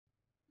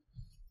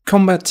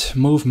Combat,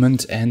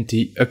 movement and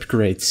the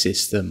upgrade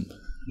system.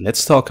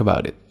 Let's talk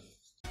about it.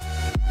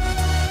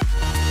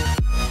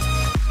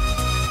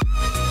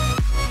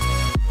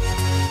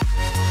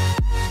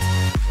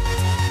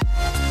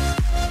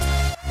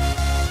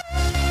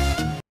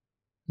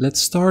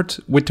 Let's start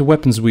with the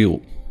weapons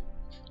wheel.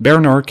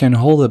 Baranor can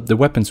hold up the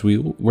weapons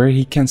wheel where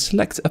he can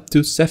select up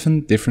to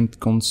 7 different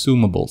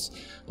consumables,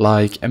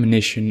 like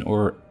ammunition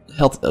or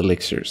health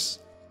elixirs.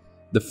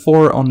 The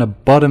 4 on the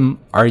bottom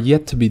are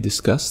yet to be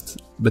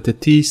discussed, but the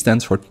T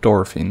stands for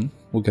Torvin.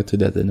 We'll get to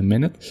that in a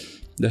minute.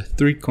 The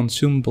 3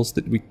 consumables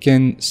that we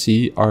can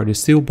see are the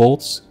steel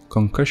bolts,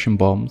 concussion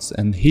bombs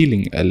and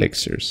healing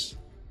elixirs.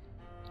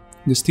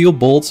 The steel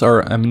bolts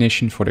are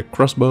ammunition for the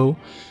crossbow,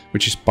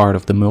 which is part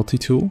of the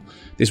multi-tool.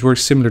 This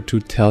works similar to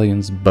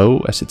Talion's bow,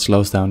 as it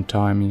slows down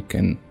time. You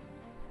can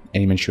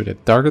aim and shoot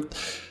at target.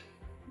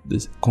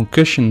 The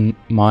concussion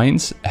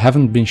mines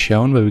haven't been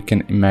shown, but we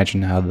can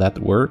imagine how that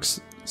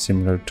works.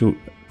 Similar to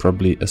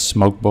probably a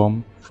smoke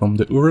bomb from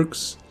the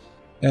Uruks.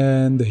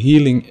 And the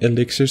healing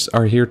elixirs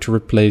are here to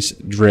replace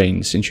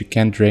drain. Since you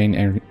can't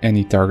drain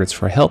any targets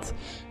for health,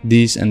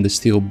 these and the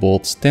steel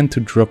bolts tend to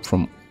drop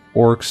from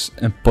orcs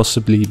and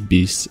possibly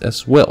beasts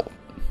as well.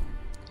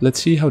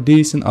 Let's see how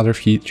these and other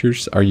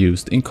features are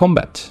used in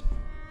combat.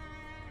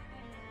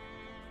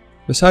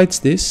 Besides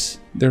this,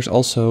 there's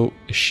also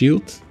a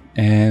shield,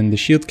 and the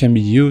shield can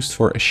be used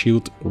for a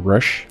shield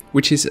rush,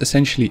 which is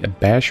essentially a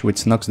bash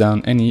which knocks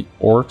down any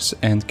orcs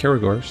and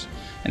Caragors,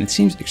 and it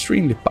seems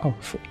extremely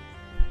powerful.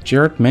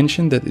 Jared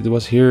mentioned that it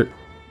was here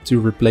to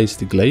replace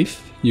the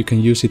glaive. You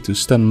can use it to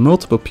stun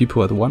multiple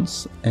people at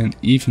once and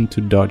even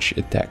to dodge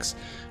attacks.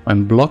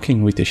 When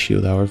blocking with the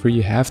shield, however,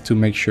 you have to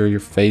make sure you're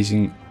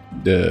facing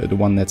the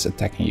one that's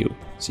attacking you,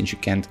 since you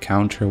can't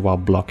counter while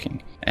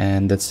blocking.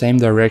 And that same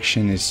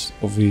direction is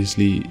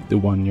obviously the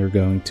one you're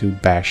going to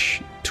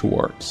bash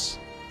towards.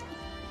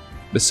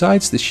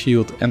 Besides the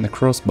shield and the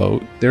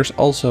crossbow, there's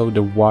also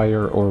the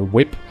wire or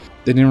whip.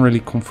 They didn't really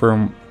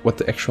confirm what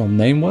the actual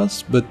name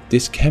was, but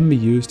this can be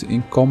used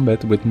in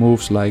combat with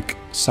moves like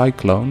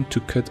Cyclone to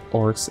cut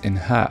orcs in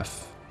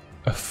half.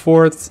 A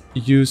fourth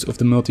use of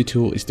the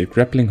multi-tool is the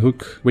grappling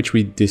hook, which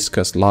we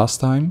discussed last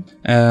time,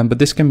 but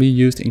this can be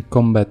used in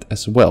combat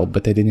as well,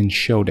 but they didn't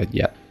show that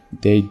yet.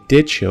 They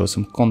did show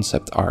some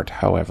concept art,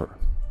 however.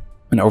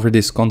 And over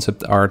this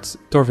concept art,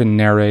 Torvin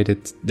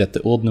narrated that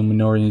the old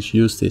Numénoreans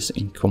used this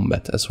in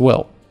combat as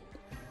well.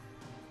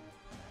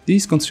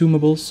 These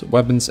consumables,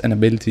 weapons and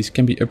abilities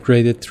can be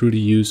upgraded through the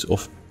use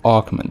of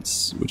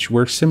Augments, which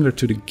works similar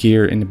to the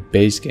gear in the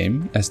base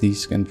game, as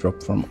these can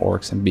drop from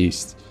orcs and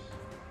beasts.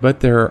 But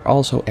there are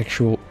also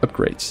actual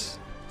upgrades,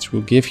 which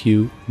will give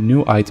you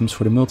new items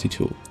for the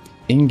multi-tool.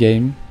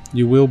 In-game,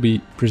 you will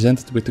be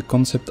presented with the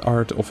concept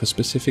art of a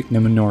specific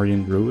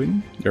Numénorean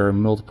ruin. There are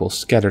multiple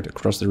scattered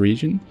across the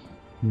region.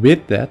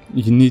 With that,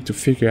 you need to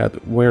figure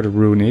out where the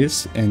ruin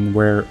is and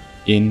where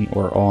in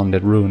or on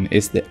that ruin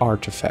is the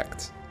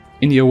artifact.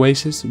 In the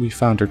Oasis, we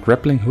found a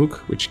grappling hook,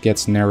 which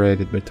gets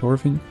narrated by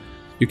Torvin.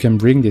 You can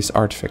bring this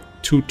artifact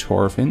to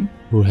Torvin,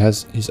 who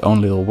has his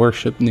own little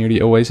workshop near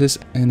the Oasis,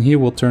 and he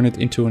will turn it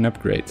into an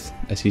upgrade,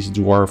 as he's a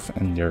dwarf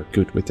and they're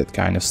good with that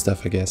kind of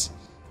stuff, I guess.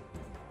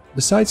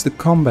 Besides the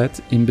combat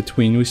in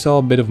between, we saw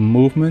a bit of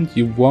movement.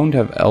 You won't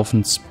have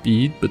elven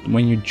speed, but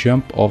when you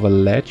jump off a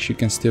ledge, you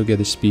can still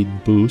get a speed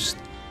boost.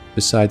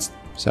 Besides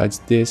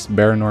this,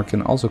 Baranor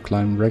can also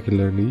climb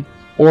regularly,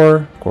 or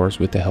of course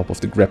with the help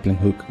of the grappling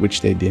hook, which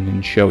they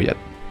didn't show yet.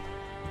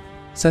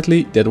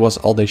 Sadly, that was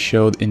all they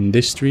showed in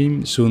this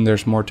stream. Soon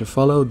there's more to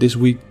follow. This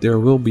week there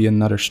will be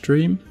another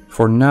stream.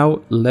 For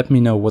now, let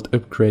me know what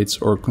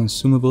upgrades or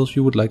consumables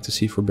you would like to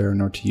see for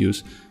Baranor to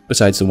use,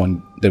 besides the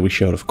one that we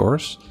showed, of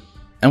course.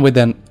 And with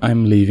that,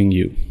 I'm leaving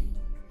you.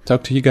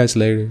 Talk to you guys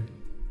later.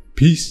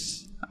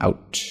 Peace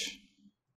out.